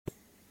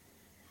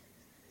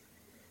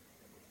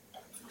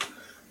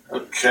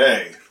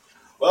Okay.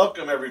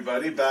 Welcome,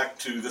 everybody, back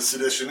to the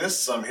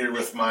Seditionists. I'm here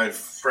with my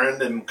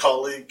friend and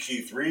colleague,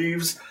 Keith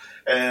Reeves.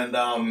 And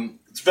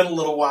it's been a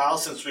little while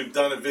since we've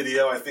done a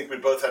video. I think we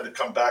both had to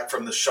come back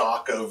from the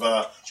shock of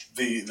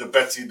the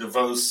Betsy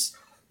DeVos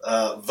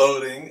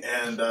voting.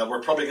 And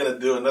we're probably going to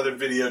do another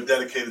video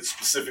dedicated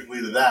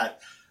specifically to that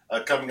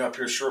coming up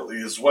here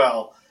shortly as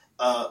well.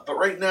 But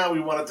right now we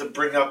wanted to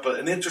bring up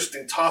an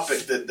interesting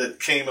topic that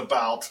came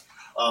about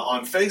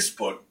on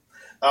Facebook.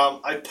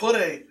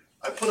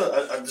 I put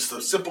just a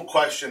simple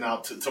question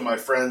out to my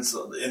friends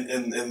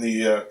in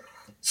the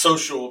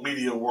social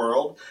media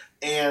world,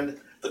 and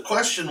the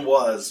question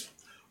was,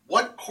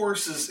 what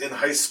courses in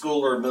high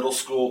school or middle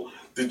school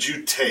did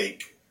you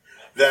take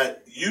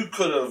that you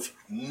could have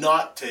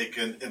not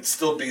taken and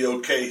still be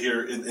okay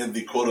here in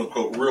the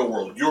quote-unquote real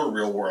world, your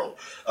real world?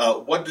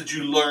 What did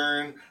you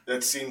learn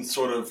that seemed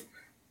sort of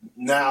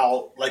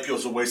now like it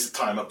was a waste of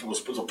time, it was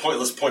a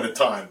pointless point of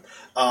time?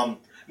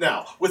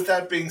 Now, with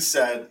that being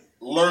said,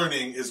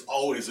 learning is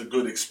always a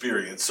good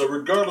experience. So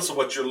regardless of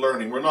what you're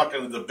learning, we're not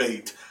going to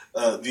debate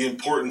the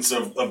importance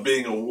of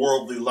being a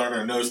worldly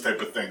learner and those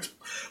type of things.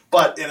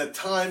 But in a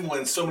time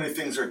when so many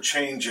things are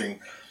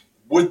changing,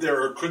 would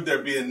there or could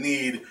there be a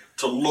need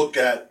to look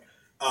at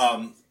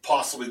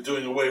possibly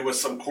doing away with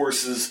some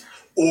courses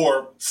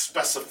or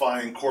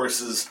specifying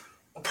courses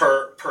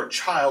per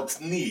child's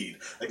need?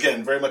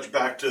 Again, very much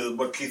back to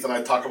what Keith and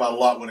I talk about a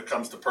lot when it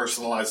comes to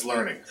personalized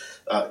learning.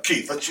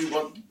 Keith,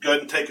 go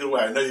ahead and take it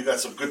away. I know you got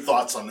some good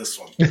thoughts on this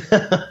one. I'm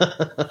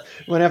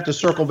going to have to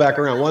circle back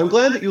around. Well, I'm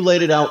glad that you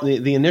laid it out,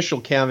 the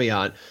initial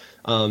caveat.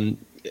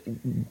 Having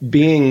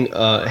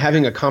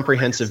a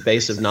comprehensive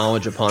base of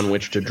knowledge upon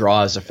which to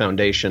draw as a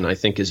foundation, I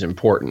think, is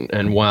important.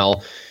 And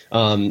while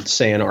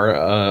say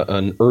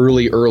an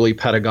early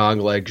pedagogue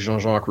like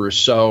Jean-Jacques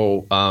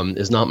Rousseau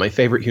is not my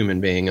favorite human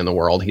being in the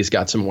world, he's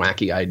got some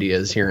wacky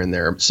ideas here and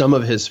there. Some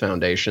of his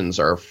foundations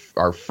are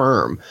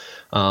firm.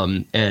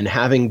 And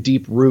having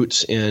deep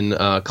roots in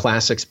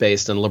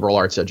classics-based and liberal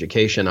arts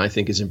education, I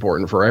think, is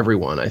important for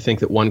everyone. I think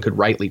that one could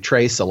rightly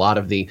trace a lot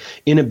of the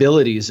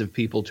inabilities of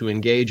people to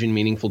engage in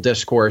meaningful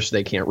discourse.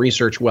 They can't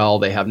research well.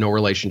 They have no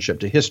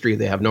relationship to history.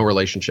 They have no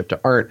relationship to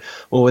art.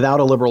 Well, without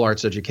a liberal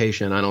arts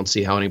education, I don't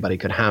see how anybody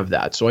could have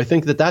that. So I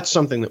think that that's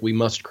something that we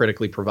must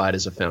critically provide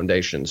as a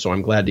foundation. So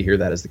I'm glad to hear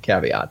that as the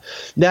caveat.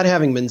 That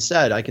having been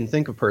said, I can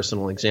think of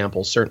personal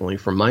examples, certainly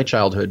from my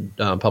childhood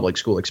public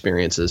school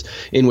experiences,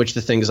 in which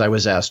the things I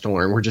was asked to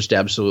learn were just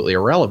absolutely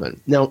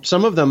irrelevant. Now,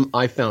 some of them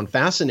I found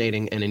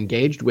fascinating and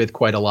engaged with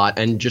quite a lot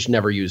and just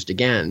never used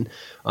again.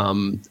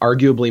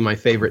 Arguably, my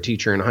favorite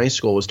teacher in high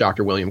school was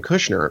Dr. William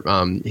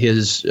Kushner.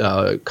 His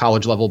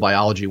college-level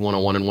biology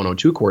 101 and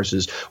 102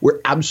 courses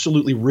were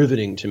absolutely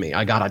riveting to me.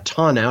 I got a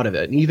ton out of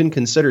it, and even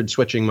considered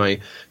switching my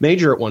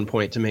major at one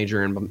point to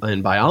major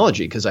in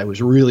biology because I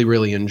was really,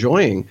 really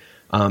enjoying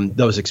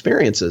those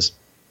experiences.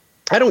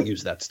 I don't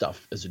use that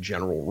stuff as a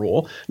general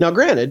rule. Now,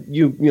 granted,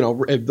 you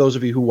know, those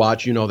of you who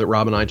watch, you know that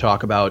Rob and I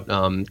talk about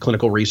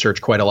clinical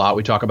research quite a lot.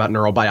 We talk about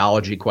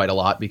neurobiology quite a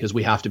lot because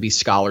we have to be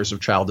scholars of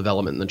child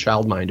development and the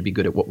child mind to be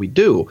good at what we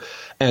do.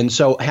 And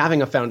so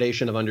having a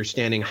foundation of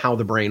understanding how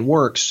the brain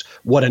works,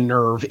 what a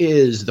nerve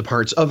is, the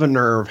parts of a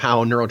nerve,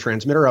 how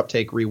neurotransmitter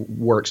uptake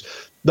works,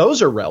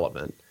 those are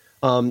relevant.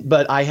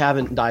 But I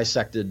haven't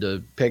dissected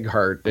a pig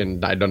heart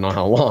in I don't know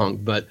how long,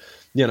 but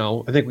you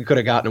know, I think we could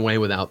have gotten away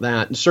without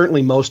that. And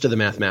certainly most of the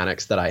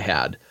mathematics that I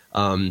had,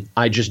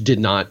 I just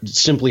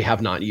simply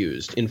have not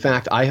used. In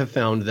fact, I have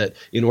found that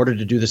in order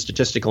to do the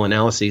statistical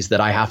analyses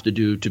that I have to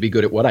do to be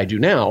good at what I do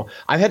now,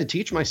 I've had to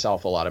teach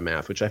myself a lot of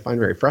math, which I find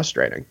very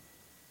frustrating.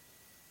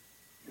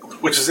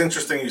 Which is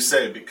interesting you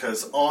say,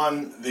 because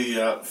on the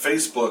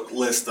Facebook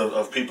list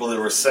of people that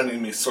were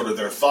sending me sort of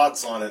their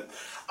thoughts on it,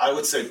 I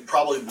would say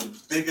probably the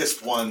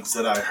biggest ones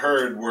that I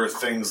heard were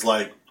things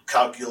like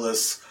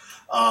calculus,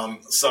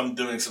 some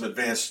doing some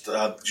advanced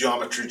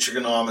geometry,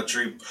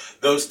 trigonometry,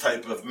 those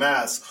type of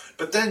maths.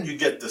 But then you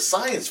get the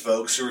science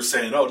folks who are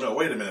saying, oh, no,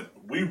 wait a minute,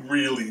 we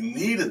really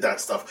needed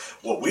that stuff.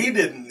 What we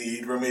didn't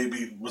need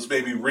was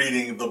maybe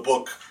reading the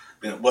book,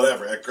 you know,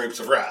 whatever, at Grapes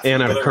of Wrath.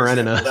 Anna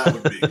Karenina. That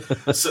would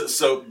be.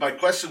 So my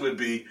question would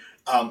be,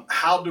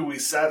 how do we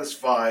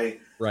satisfy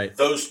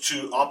those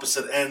two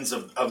opposite ends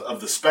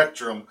of the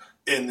spectrum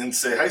in,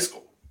 say, high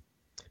school?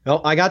 Well,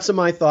 I got some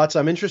of my thoughts.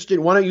 I'm interested.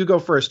 Why don't you go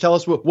first? Tell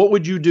us what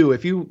would you do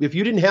if you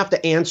didn't have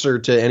to answer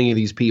to any of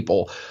these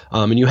people,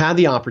 and you had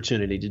the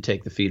opportunity to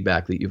take the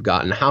feedback that you've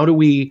gotten. How do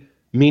we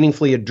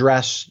meaningfully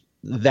address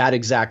that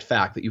exact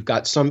fact that you've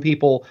got some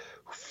people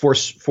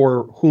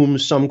for whom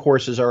some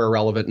courses are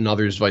irrelevant and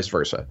others vice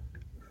versa?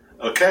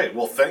 Okay,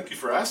 well, thank you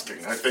for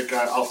asking. I think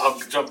I'll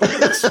jump into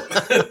this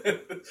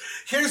one.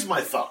 Here's my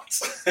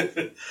thoughts.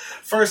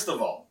 First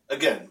of all,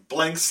 again,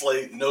 blank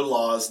slate, no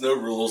laws, no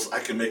rules. I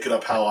can make it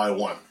up how I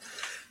want.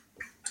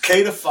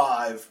 K to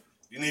 5,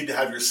 you need to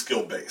have your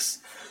skill base.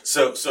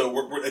 So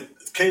we're at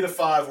K to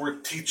 5, we're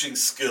teaching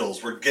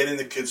skills. We're getting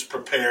the kids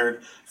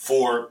prepared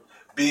for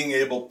being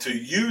able to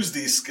use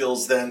these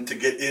skills then to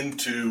get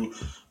into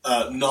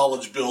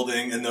knowledge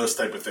building and those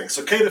type of things.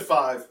 So K to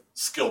 5,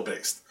 skill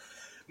based.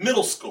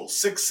 middle school,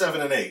 6,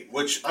 7, and 8,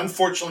 which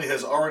unfortunately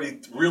has already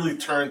really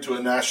turned to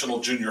a national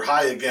junior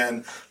high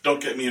again.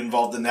 Don't get me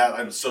involved in that.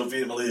 I'm so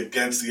vehemently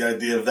against the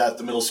idea of that,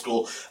 the middle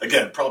school.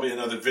 Again, probably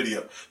another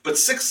video. But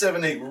 6,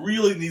 7, 8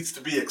 really needs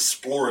to be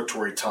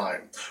exploratory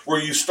time,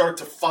 where you start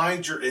to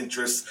find your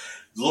interests,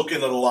 looking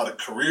at a lot of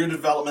career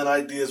development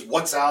ideas,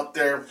 what's out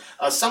there.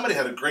 Somebody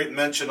had a great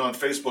mention on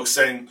Facebook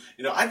saying,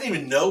 I didn't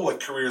even know what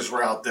careers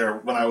were out there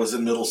when I was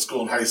in middle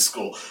school and high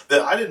school.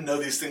 That I didn't know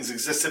these things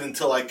existed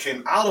until I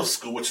came out of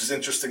school, which is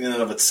interesting in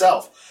and of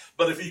itself.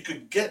 But if you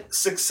could get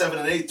 6, 7,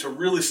 and 8 to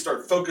really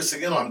start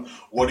focusing in on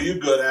what are you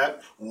good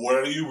at, what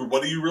are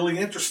you really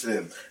interested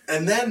in,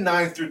 and then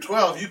 9 through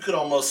 12 you could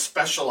almost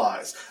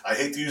specialize. I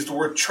hate to use the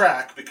word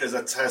track because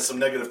that has some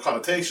negative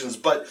connotations,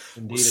 but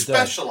Indeed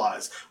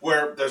specialize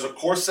where there's a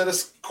core set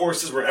of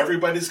courses where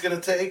everybody's going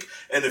to take,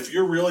 and if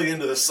you're really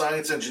into the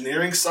science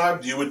engineering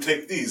side, you would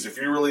take these. If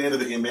you're really into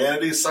the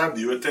humanities side,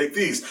 you would take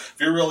these. If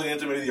you're really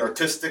into maybe the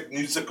artistic,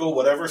 musical,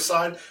 whatever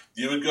side,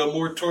 you would go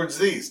more towards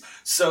these.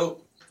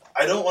 So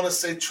I don't want to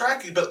say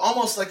tracky, but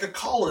almost like a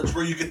college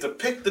where you get to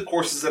pick the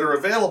courses that are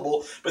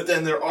available, but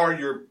then there are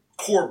your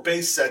core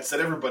base sets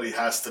that everybody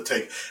has to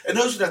take. And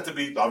those would have to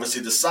be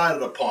obviously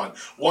decided upon.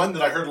 One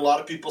that I heard a lot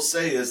of people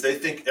say is they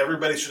think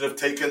everybody should have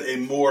taken a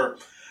more,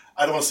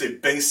 I don't want to say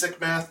basic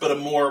math, but a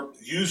more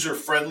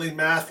user-friendly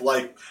math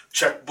like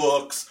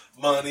checkbooks,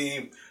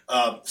 money,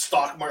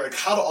 stock market, like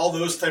how do all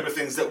those type of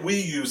things that we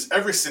use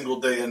every single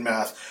day in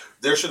math.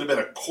 There should have been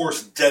a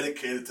course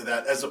dedicated to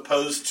that as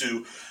opposed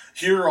to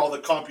here are all the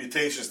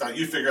computations. Now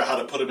you figure out how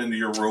to put them into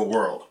your real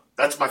world.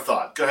 That's my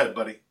thought. Go ahead,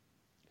 buddy.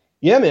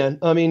 Yeah, man.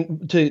 I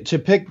mean,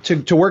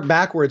 to work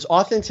backwards,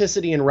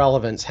 authenticity and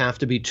relevance have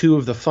to be two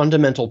of the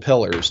fundamental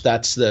pillars.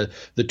 That's the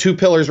two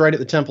pillars right at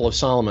the Temple of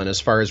Solomon as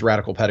far as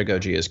radical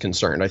pedagogy is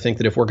concerned. I think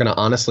that if we're going to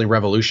honestly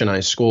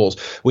revolutionize schools,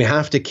 we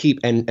have to keep,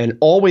 and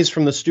always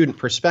from the student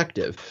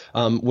perspective,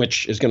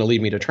 which is going to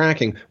lead me to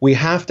tracking, we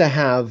have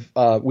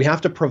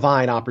to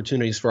provide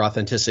opportunities for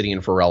authenticity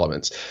and for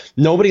relevance.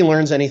 Nobody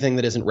learns anything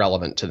that isn't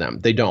relevant to them.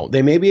 They don't.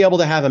 They may be able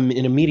to have an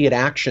immediate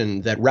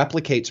action that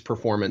replicates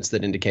performance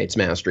that indicates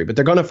mastery, but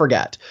they're going to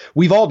forget.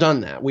 We've all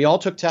done that. We all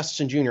took tests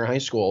in junior high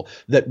school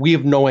that we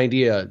have no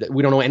idea, that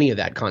we don't know any of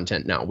that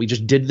content now. We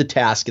just did the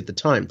task at the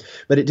time,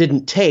 but it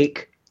didn't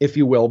take, if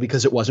you will,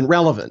 because it wasn't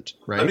relevant,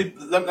 right?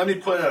 Let me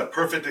point out a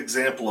perfect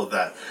example of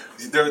that.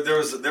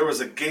 There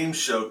was a game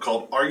show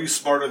called Are You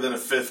Smarter Than a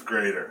Fifth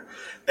Grader?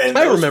 And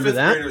I remember fifth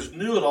that. Graders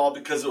knew it all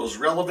because it was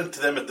relevant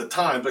to them at the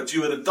time, but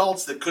you had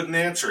adults that couldn't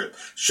answer it.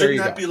 Shouldn't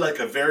that be like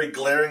a very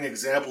glaring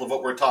example of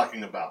what we're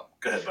talking about?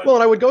 Go ahead, buddy. Well,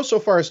 and I would go so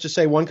far as to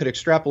say one could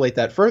extrapolate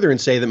that further and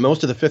say that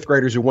most of the fifth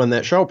graders who won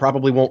that show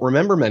probably won't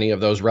remember many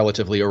of those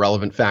relatively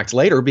irrelevant facts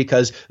later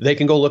because they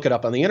can go look it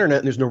up on the internet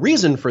and there's no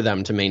reason for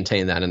them to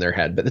maintain that in their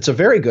head. But it's a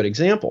very good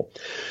example.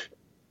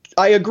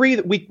 I agree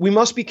that we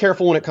must be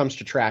careful when it comes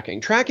to tracking.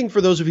 Tracking,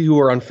 for those of you who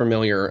are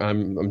unfamiliar,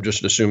 I'm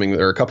just assuming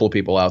there are a couple of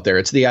people out there.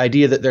 It's the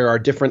idea that there are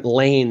different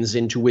lanes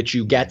into which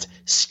you get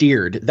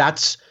steered.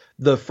 That's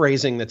the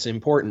phrasing that's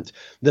important.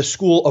 The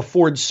school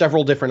affords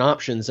several different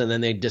options, and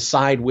then they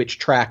decide which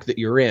track that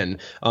you're in.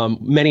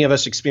 Many of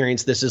us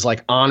experience this as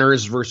like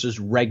honors versus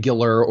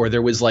regular, or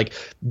there was like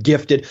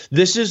gifted.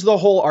 This is the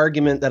whole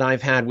argument that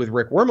I've had with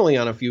Rick Wormley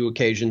on a few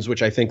occasions,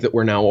 which I think that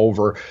we're now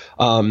over.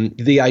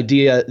 The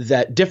idea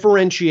that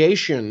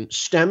differentiation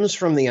stems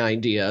from the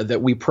idea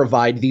that we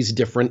provide these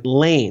different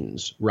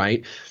lanes,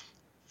 right?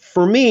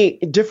 For me,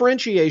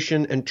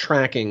 differentiation and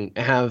tracking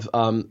have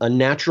a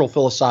natural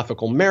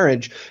philosophical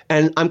marriage,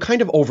 and I'm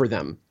kind of over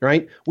them,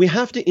 right? We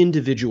have to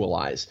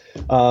individualize.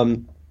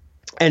 And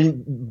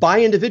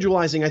by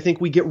individualizing, I think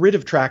we get rid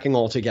of tracking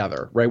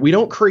altogether, right? We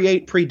don't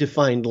create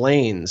predefined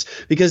lanes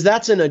because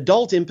that's an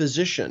adult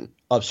imposition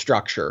of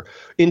structure.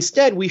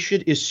 Instead, we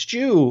should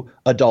eschew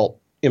adult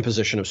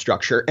imposition of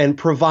structure and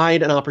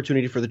provide an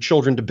opportunity for the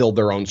children to build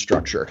their own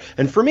structure.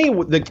 And for me,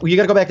 you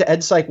got to go back to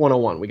Ed Psych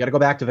 101. We got to go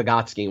back to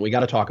Vygotsky, and we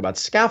got to talk about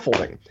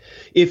scaffolding.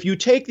 If you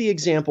take the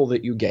example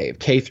that you gave,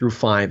 K through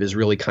 5 is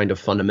really kind of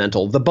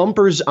fundamental. The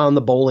bumpers on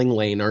the bowling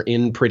lane are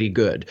in pretty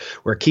good.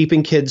 We're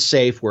keeping kids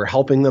safe. We're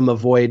helping them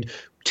avoid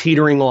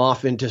teetering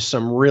off into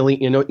some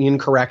really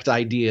incorrect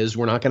ideas.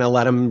 We're not going to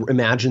let them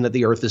imagine that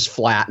the earth is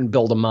flat and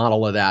build a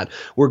model of that.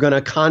 We're going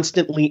to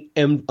constantly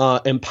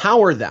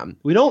empower them.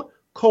 We don't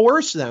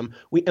coerce them,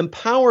 we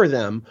empower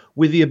them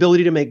with the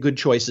ability to make good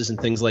choices and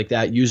things like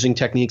that using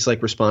techniques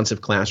like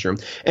responsive classroom.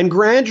 And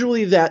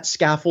gradually that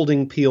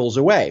scaffolding peels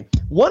away.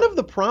 One of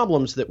the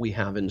problems that we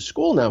have in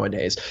school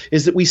nowadays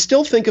is that we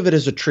still think of it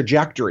as a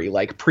trajectory,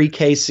 like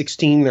pre-K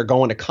 16, they're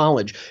going to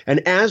college. And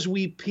as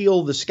we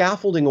peel the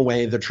scaffolding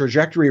away, the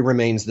trajectory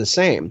remains the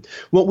same.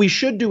 What we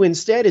should do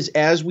instead is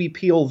as we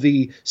peel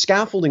the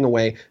scaffolding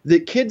away, the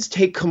kids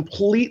take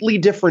completely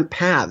different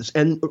paths.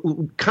 And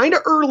kind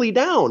of early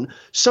down,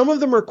 some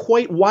of them are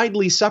quite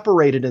widely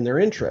separated in their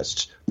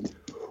interests,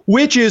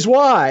 which is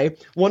why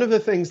one of the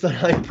things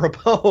that I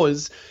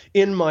propose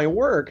in my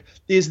work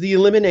is the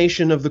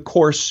elimination of the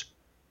course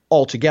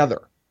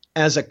altogether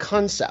as a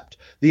concept,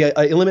 the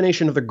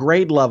elimination of the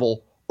grade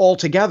level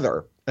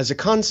altogether as a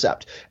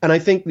concept. And I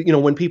think,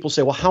 when people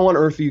say, well, how on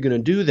earth are you going to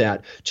do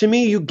that? To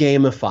me, you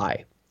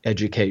gamify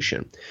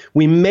education.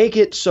 We make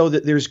it so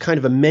that there's kind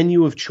of a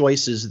menu of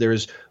choices.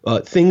 There's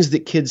things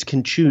that kids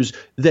can choose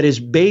that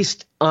is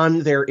based on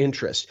their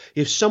interest.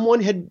 If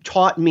someone had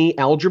taught me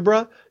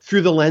algebra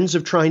through the lens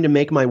of trying to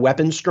make my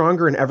weapons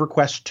stronger in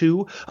EverQuest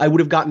 2, I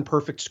would have gotten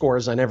perfect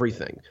scores on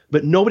everything.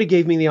 But nobody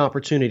gave me the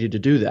opportunity to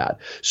do that.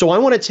 So I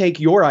want to take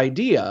your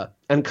idea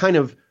and kind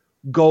of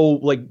go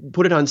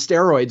put it on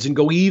steroids and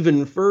go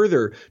even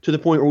further to the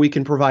point where we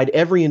can provide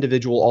every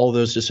individual all of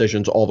those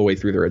decisions all the way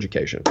through their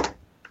education.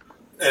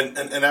 And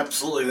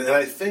absolutely. And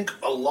I think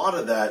a lot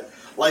of that,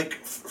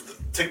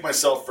 take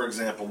myself, for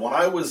example, when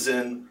I was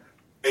in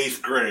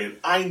 8th grade,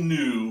 I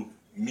knew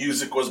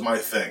music was my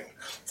thing.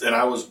 And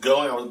I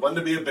wanted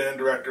to be a band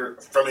director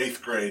from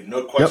 8th grade,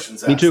 no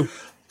questions asked. Me too.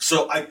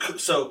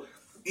 So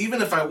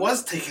even if I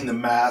was taking the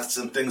maths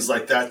and things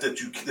like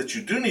that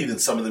you do need in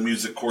some of the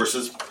music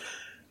courses,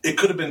 it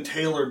could have been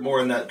tailored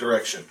more in that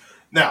direction.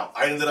 Now,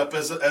 I ended up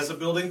as a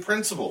building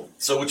principal,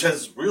 which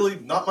has really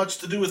not much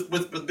to do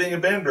with being a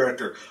band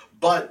director,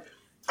 but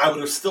I would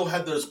have still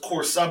had those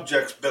core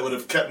subjects that would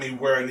have kept me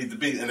where I need to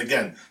be. And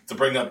again, to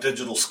bring up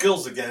digital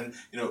skills again,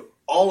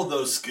 all of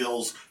those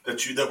skills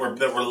that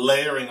we're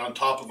layering on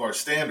top of our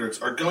standards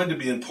are going to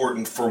be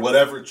important for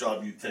whatever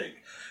job you take.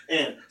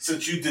 And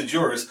since you did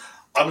yours,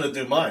 I'm going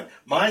to do mine.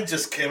 Mine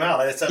just came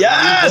out. It's a new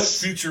book,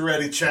 Future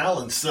Ready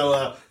Challenge.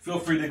 So feel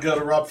free to go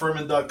to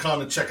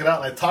robfurman.com and check it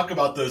out. And I talk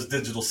about those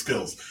digital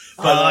skills.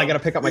 But I got to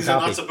pick up my copy. These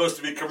are not supposed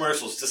to be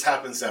commercials. It just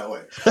happens that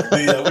way.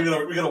 We got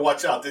to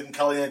watch out. Didn't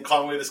Kellyanne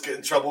Conway just get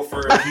in trouble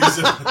for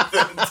using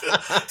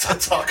to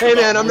talk Hey,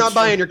 about man, I'm not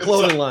buying your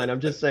clothing line. I'm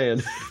just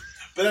saying.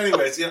 But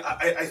anyways,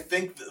 I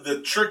think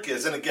the trick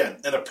is, and again,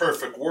 in a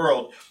perfect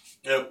world,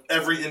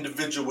 every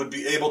individual would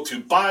be able to,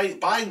 by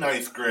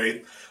 9th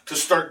grade, to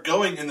start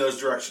going in those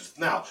directions.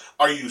 Now,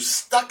 are you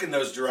stuck in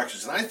those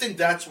directions? And I think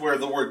that's where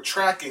the word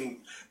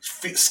tracking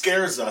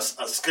scares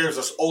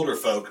us older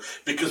folk,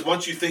 because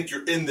once you think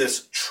you're in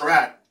this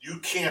track, you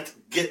can't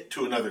get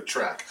to another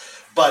track.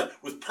 But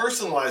with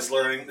personalized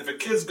learning, if a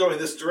kid's going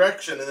this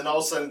direction and then all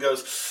of a sudden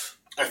goes,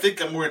 I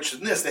think I'm more interested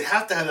in this, they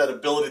have to have that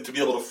ability to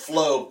be able to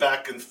flow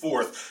back and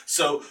forth.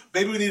 So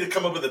maybe we need to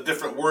come up with a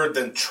different word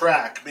than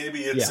track.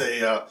 Maybe it's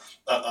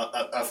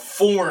a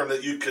form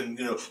that you can,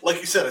 like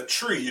you said, a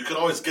tree. You can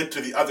always get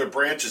to the other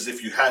branches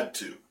if you had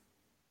to.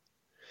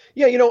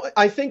 Yeah,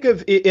 I think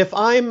of if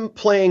I'm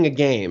playing a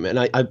game, and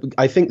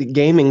I think that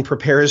gaming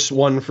prepares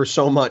one for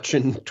so much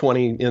in the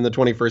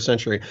 21st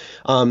century.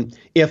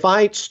 If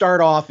I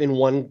start off in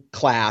one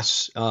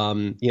class,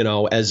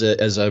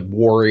 as a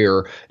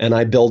warrior, and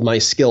I build my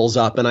skills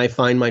up, and I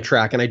find my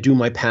track, and I do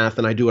my path,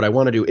 and I do what I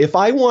want to do. If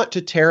I want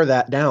to tear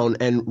that down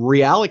and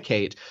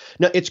reallocate,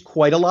 now it's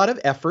quite a lot of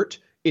effort,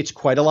 it's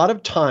quite a lot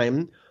of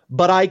time.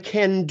 But I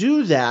can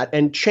do that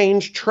and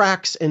change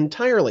tracks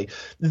entirely.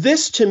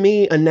 This, to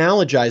me,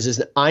 analogizes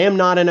that I am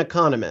not an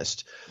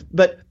economist,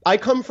 but I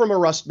come from a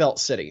Rust Belt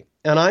city,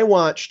 and I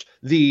watched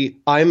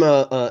I'm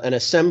an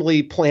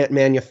assembly plant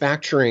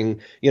manufacturing,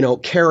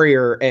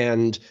 Carrier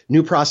and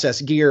New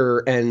Process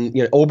Gear and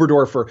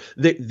Oberdorfer.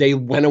 They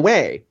went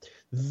away.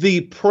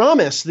 The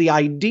promise, the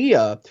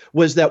idea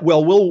was that,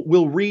 we'll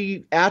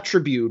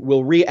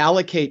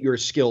reallocate your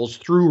skills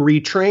through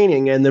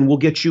retraining, and then we'll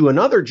get you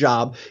another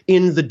job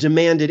in the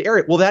demanded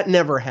area. Well, that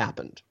never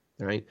happened,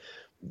 right?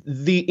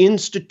 The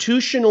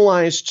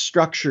institutionalized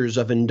structures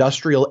of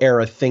industrial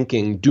era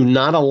thinking do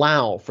not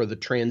allow for the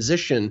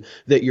transition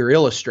that you're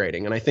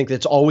illustrating. And I think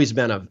that's always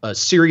been a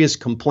serious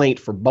complaint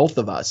for both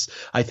of us.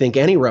 I think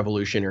any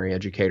revolutionary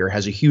educator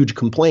has a huge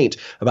complaint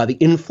about the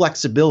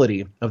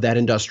inflexibility of that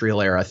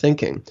industrial era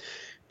thinking.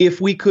 If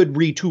we could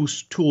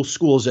retool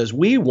schools as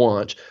we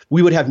want,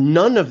 we would have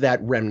none of that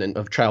remnant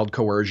of child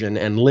coercion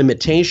and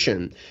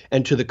limitation.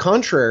 And to the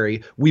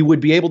contrary, we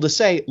would be able to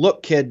say,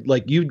 look, kid,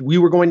 we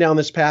were going down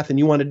this path and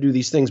you wanted to do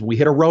these things. We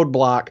hit a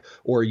roadblock,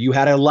 or you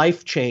had a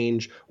life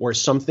change, or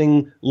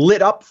something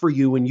lit up for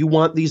you and you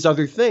want these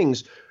other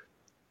things.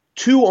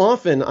 Too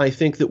often, I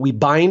think that we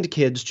bind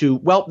kids to,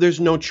 well,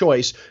 there's no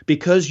choice.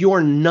 Because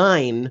you're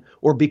 9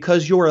 or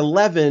because you're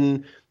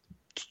 11,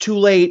 it's too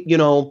late,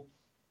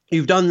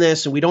 you've done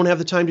this and we don't have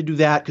the time to do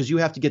that because you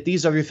have to get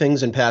these other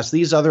things and pass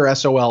these other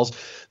SOLs.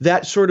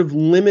 That sort of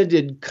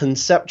limited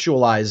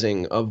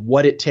conceptualizing of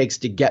what it takes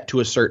to get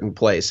to a certain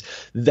place,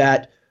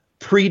 that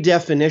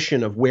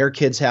predefinition of where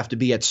kids have to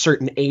be at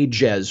certain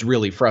ages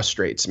really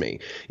frustrates me.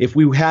 If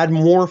we had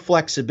more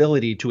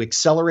flexibility to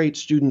accelerate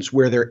students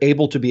where they're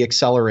able to be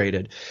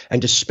accelerated,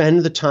 and to spend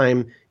the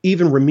time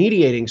even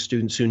remediating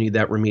students who need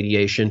that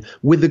remediation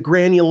with the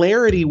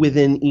granularity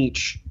within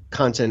each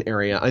content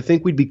area, I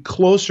think we'd be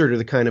closer to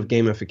the kind of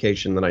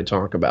gamification that I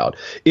talk about.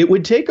 It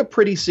would take a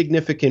pretty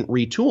significant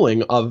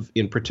retooling of,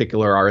 in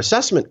particular, our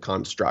assessment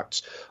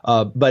constructs.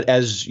 But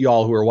as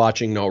y'all who are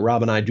watching know,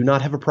 Rob and I do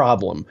not have a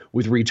problem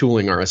with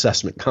retooling our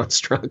assessment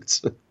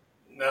constructs.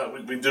 No,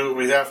 we do what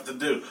we have to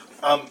do.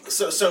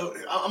 So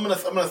I'm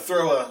gonna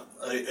throw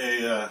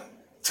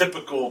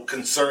typical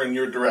concern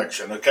your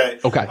direction, okay?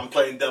 Okay. I'm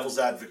playing devil's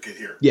advocate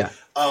here. Yeah.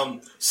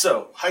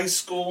 So high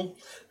school,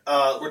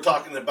 we're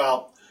talking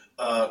about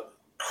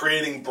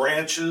creating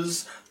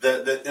branches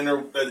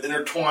that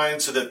intertwine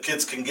so that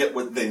kids can get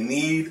what they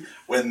need,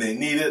 when they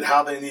need it,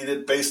 how they need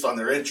it, based on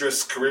their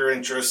interests, career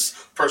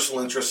interests,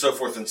 personal interests, so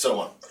forth and so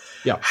on.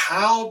 Yeah.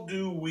 How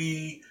do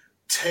we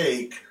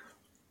take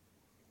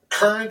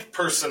current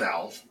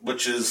personnel,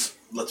 which is,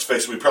 let's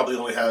face it, we probably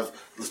only have,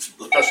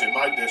 especially in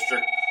my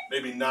district,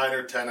 maybe 9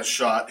 or 10 a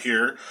shot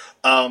here.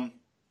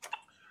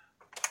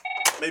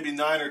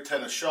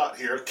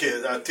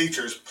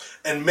 Teachers,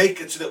 and make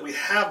it so that we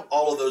have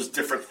all of those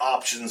different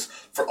options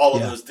for all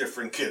of those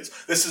different kids.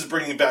 This is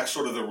bringing back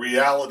sort of the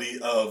reality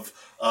of,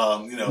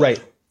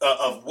 right.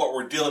 Of what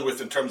we're dealing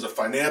with in terms of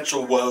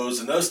financial woes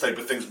and those type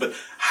of things. But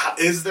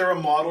is there a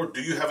model?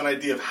 Do you have an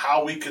idea of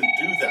how we can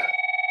do that?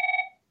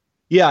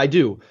 Yeah, I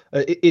do.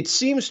 It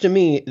seems to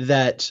me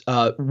that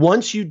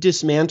once you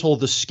dismantle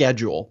the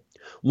schedule,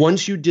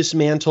 once you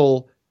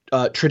dismantle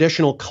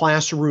traditional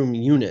classroom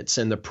units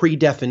and the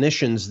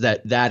predefinitions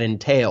that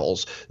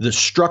entails, the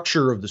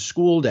structure of the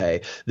school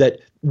day, that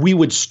we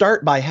would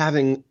start by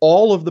having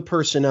all of the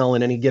personnel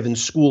in any given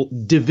school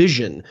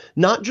division,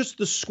 not just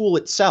the school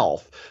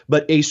itself,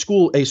 but a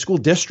school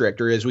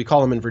district, or as we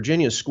call them in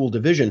Virginia, school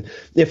division.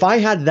 If I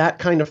had that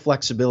kind of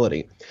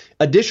flexibility,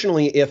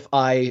 additionally,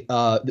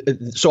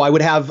 so I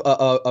would have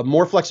a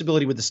more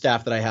flexibility with the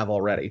staff that I have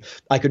already.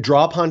 I could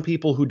draw upon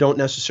people who don't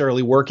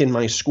necessarily work in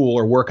my school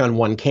or work on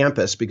one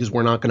campus, because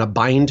we're not going to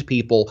bind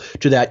people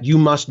to that you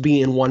must be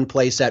in one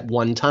place at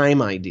one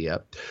time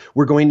idea.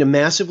 We're going to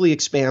massively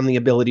expand the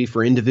ability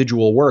for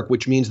individual work,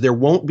 which means there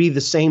won't be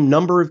the same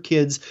number of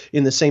kids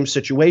in the same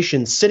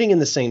situation sitting in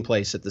the same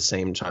place at the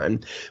same time.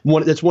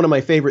 That's one of my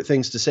favorite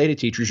things to say to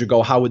teachers. You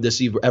go, how would this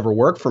ever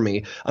work for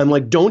me? I'm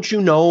like, don't you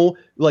know,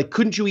 like,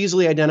 couldn't you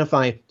easily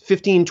identify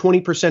 15,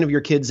 20% of your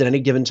kids at any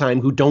given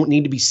time who don't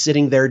need to be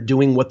sitting there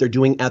doing what they're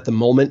doing at the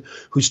moment,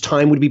 whose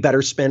time would be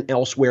better spent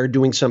elsewhere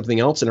doing something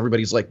else? And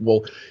everybody's like,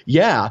 well,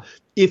 yeah,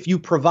 if you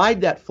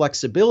provide that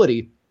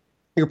flexibility,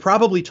 you're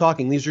probably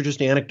talking, these are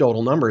just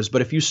anecdotal numbers,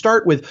 but if you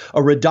start with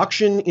a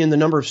reduction in the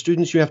number of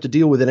students you have to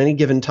deal with at any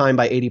given time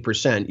by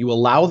 80%, you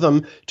allow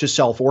them to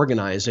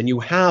self-organize, and you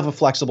have a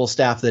flexible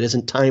staff that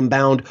isn't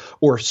time-bound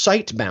or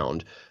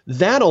site-bound,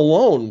 that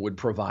alone would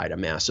provide a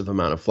massive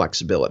amount of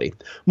flexibility.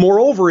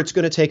 Moreover, it's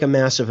going to take a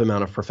massive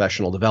amount of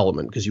professional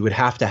development, because you would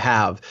have to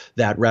have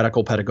that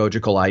radical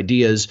pedagogical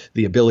ideas,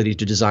 the ability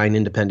to design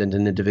independent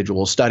and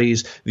individual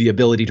studies, the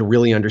ability to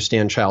really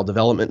understand child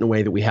development in a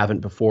way that we haven't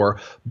before.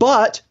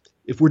 But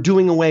if we're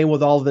doing away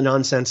with all the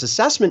nonsense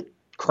assessment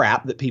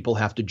crap that people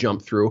have to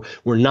jump through,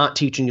 we're not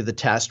teaching you the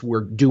test,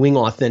 we're doing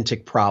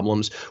authentic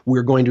problems,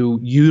 we're going to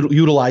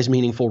utilize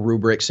meaningful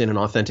rubrics in an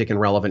authentic and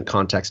relevant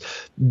context,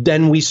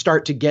 then we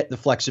start to get the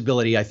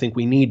flexibility I think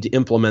we need to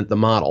implement the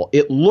model.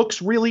 It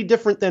looks really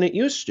different than it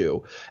used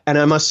to. And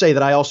I must say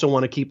that I also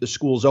want to keep the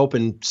schools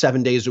open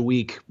 7 days a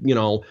week,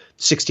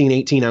 16,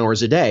 18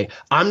 hours a day.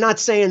 I'm not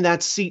saying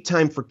that's seat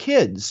time for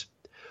kids,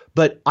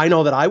 but I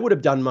know that I would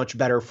have done much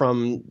better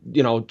from,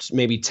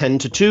 maybe 10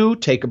 to 2,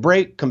 take a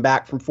break, come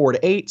back from 4 to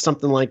 8,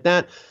 something like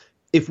that.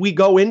 If we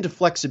go into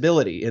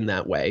flexibility in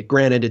that way,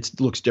 granted, it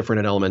looks different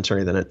at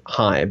elementary than at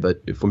high,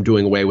 but if I'm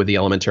doing away with the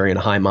elementary and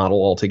high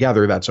model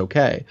altogether, that's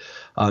okay.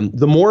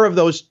 The more of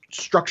those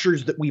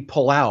structures that we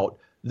pull out,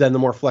 then the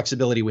more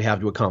flexibility we have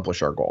to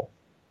accomplish our goal.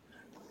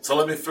 So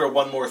let me throw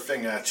one more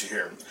thing at you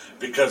here,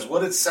 because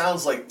what it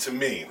sounds like to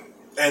me,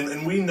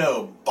 and we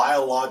know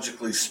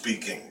biologically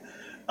speaking,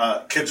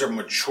 kids are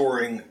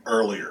maturing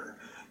earlier.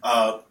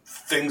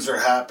 Things are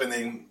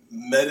happening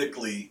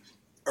medically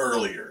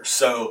earlier.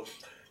 So,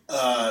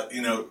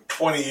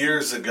 20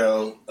 years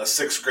ago, a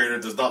sixth grader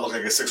does not look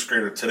like a sixth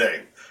grader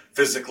today.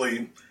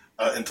 Physically,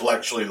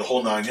 intellectually, the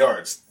whole 9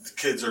 yards. The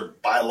kids are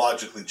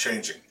biologically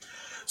changing.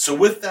 So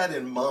with that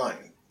in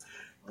mind,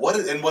 what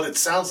it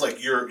sounds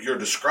like you're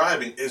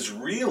describing is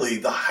really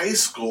the high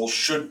school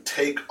should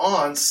take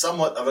on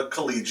somewhat of a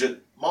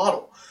collegiate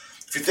model.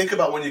 If you think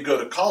about when you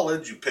go to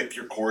college, you pick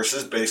your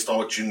courses based on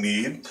what you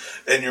need,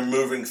 and you're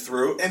moving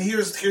through. And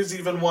here's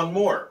even one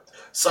more.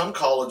 Some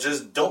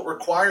colleges don't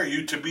require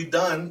you to be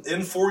done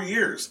in 4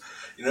 years.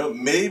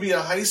 Maybe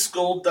a high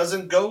school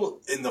doesn't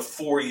go in the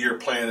 4-year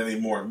plan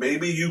anymore.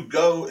 Maybe you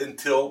go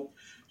until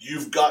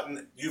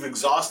you've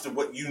exhausted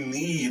what you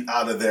need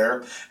out of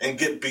there and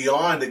get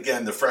beyond,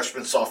 again, the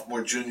freshman,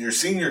 sophomore, junior,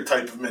 senior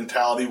type of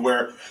mentality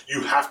where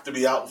you have to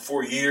be out in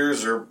 4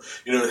 years, or,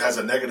 it has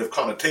a negative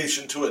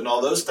connotation to it and all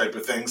those type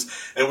of things.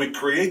 And we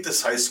create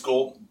this high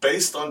school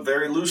based on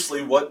very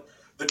loosely what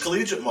the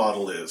collegiate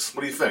model is.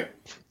 What do you think?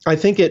 I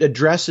think it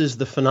addresses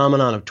the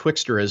phenomenon of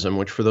twixterism,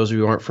 which for those of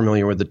you who aren't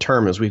familiar with the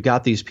term is we've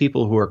got these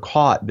people who are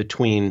caught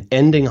between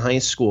ending high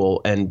school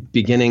and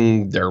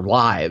beginning their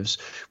lives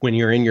when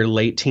you're in your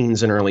late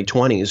teens and early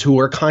 20s, who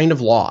are kind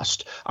of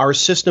lost. Our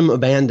system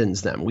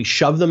abandons them. We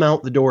shove them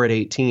out the door at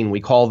 18.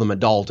 We call them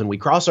adult and we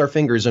cross our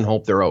fingers and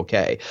hope they're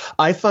okay.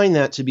 I find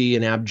that to be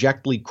an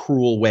abjectly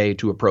cruel way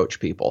to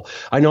approach people.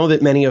 I know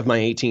that many of my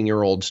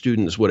 18-year-old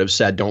students would have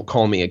said, don't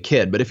call me a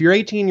kid. But if you're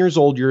 18 years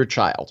old, you're a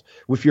child.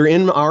 If you're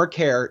in our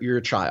care, you're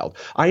a child.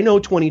 I know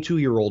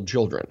 22-year-old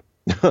children,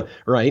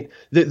 right?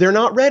 They're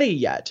not ready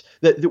yet.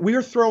 That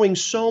we're throwing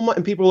so much,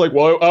 and people are like,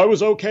 well, I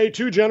was okay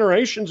 2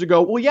 generations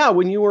ago. Well, yeah,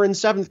 when you were in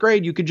 7th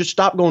grade, you could just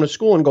stop going to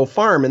school and go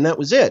farm, and that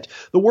was it.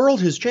 The world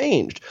has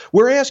changed.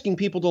 We're asking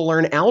people to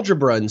learn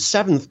algebra in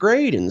 7th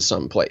grade in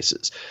some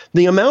places.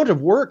 The amount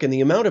of work and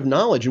the amount of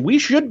knowledge, and we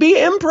should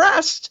be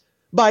impressed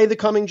by the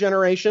coming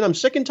generation. I'm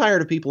sick and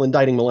tired of people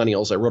indicting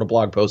millennials. I wrote a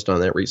blog post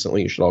on that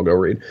recently. You should all go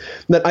read.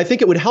 But I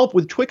think it would help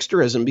with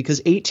twixterism because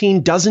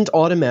 18 doesn't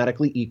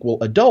automatically equal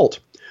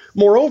adult.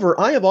 Moreover,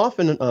 I have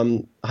often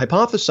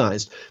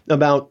hypothesized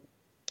about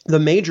the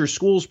major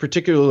schools,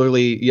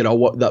 particularly,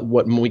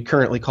 what we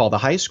currently call the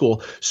high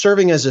school,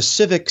 serving as a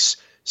civics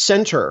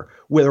center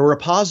with a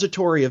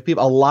repository of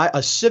people,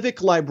 a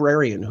civic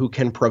librarian who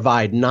can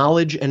provide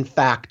knowledge and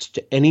facts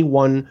to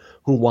anyone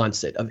who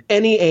wants it, of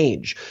any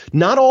age,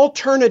 not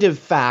alternative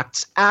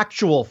facts,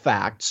 actual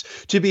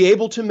facts, to be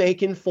able to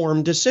make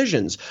informed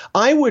decisions.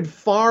 I would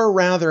far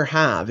rather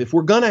have, if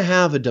we're going to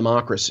have a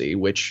democracy,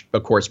 which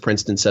of course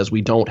Princeton says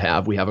we don't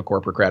have, we have a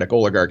corporocratic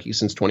oligarchy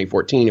since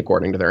 2014,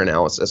 according to their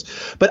analysis.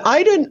 But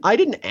I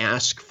didn't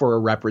ask for a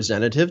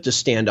representative to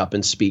stand up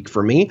and speak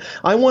for me.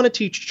 I want to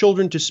teach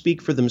children to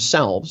speak for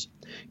themselves.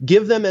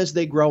 Give them, as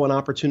they grow, an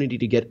opportunity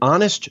to get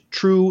honest,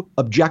 true,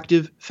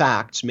 objective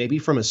facts, maybe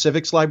from a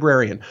civics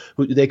librarian,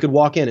 who they could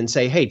walk in and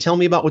say, hey, tell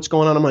me about what's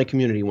going on in my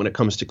community when it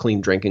comes to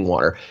clean drinking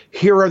water.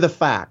 Here are the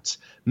facts.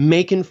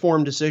 Make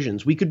informed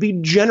decisions. We could be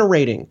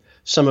generating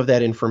some of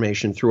that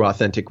information through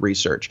authentic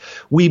research.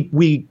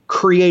 We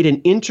create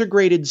an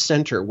integrated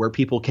center where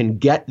people can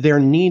get their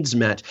needs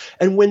met.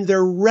 And when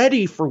they're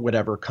ready for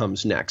whatever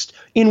comes next,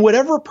 in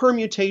whatever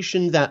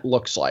permutation that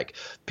looks like,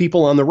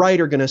 people on the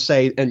right are going to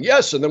say, and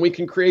yes, and then we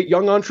can create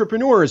young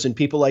entrepreneurs. And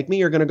people like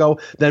me are going to go,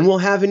 then we'll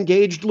have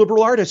engaged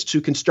liberal artists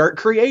who can start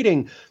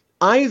creating.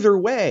 Either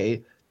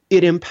way,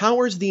 it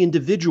empowers the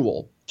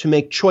individual to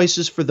make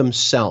choices for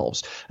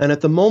themselves. And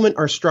at the moment,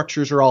 our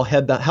structures are all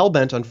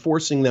hell-bent on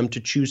forcing them to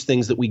choose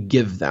things that we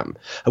give them.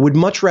 I would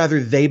much rather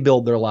they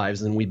build their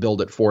lives than we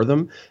build it for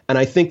them. And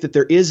I think that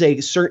there is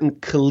a certain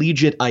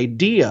collegiate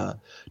idea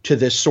to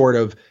this sort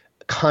of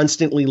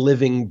constantly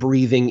living,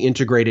 breathing,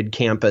 integrated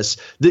campus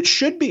that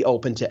should be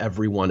open to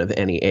everyone of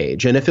any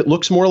age. And if it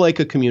looks more like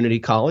a community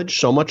college,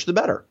 so much the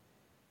better.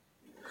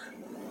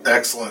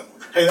 Excellent.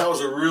 Hey, that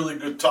was a really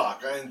good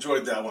talk. I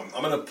enjoyed that one.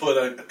 I'm going to put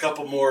a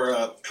couple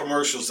more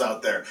commercials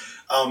out there.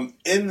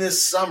 In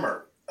this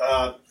summer,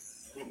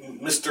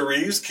 Mr.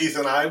 Reeves, Keith,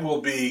 and I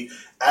will be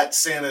at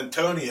San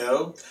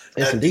Antonio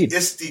at the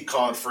ISTE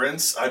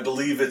conference. I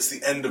believe it's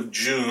the end of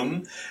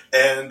June.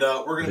 And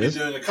we're going to be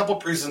doing a couple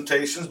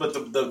presentations, but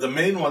the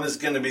main one is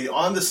going to be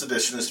on the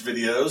Seditionist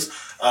videos,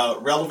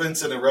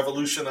 Relevance in a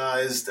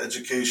Revolutionized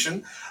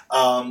Education,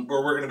 where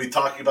we're going to be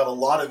talking about a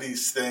lot of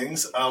these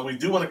things. We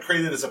do want to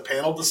create it as a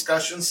panel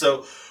discussion,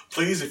 so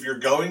please, if you're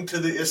going to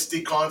the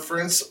ISTE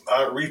conference,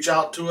 reach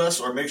out to us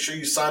or make sure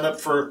you sign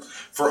up for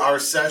our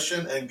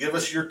session and give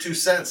us your 2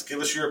 cents. Give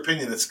us your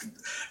opinion. It's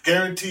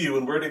guarantee you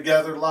when we're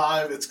together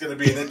live, it's going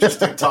to be an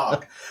interesting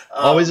talk.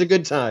 Always a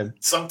good time.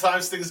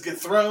 Sometimes things get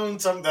thrown.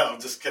 No,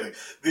 just kidding.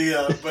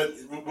 But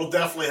we'll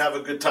definitely have a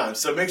good time.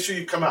 So make sure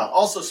you come out.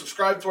 Also,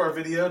 subscribe to our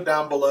video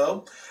down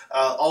below.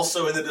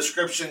 Also, in the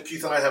description,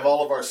 Keith and I have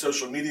all of our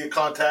social media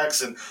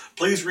contacts, and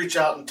please reach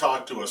out and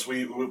talk to us.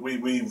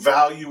 We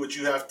value what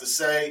you have to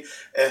say,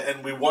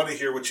 and we want to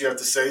hear what you have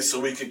to say so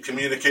we can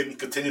communicate and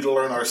continue to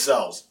learn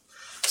ourselves.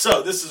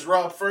 So this is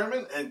Rob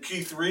Furman and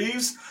Keith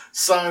Reeves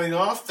signing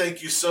off.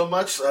 Thank you so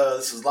much.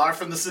 This is live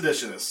from the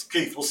Seditionists.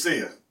 Keith, we'll see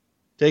you.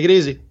 Take it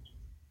easy.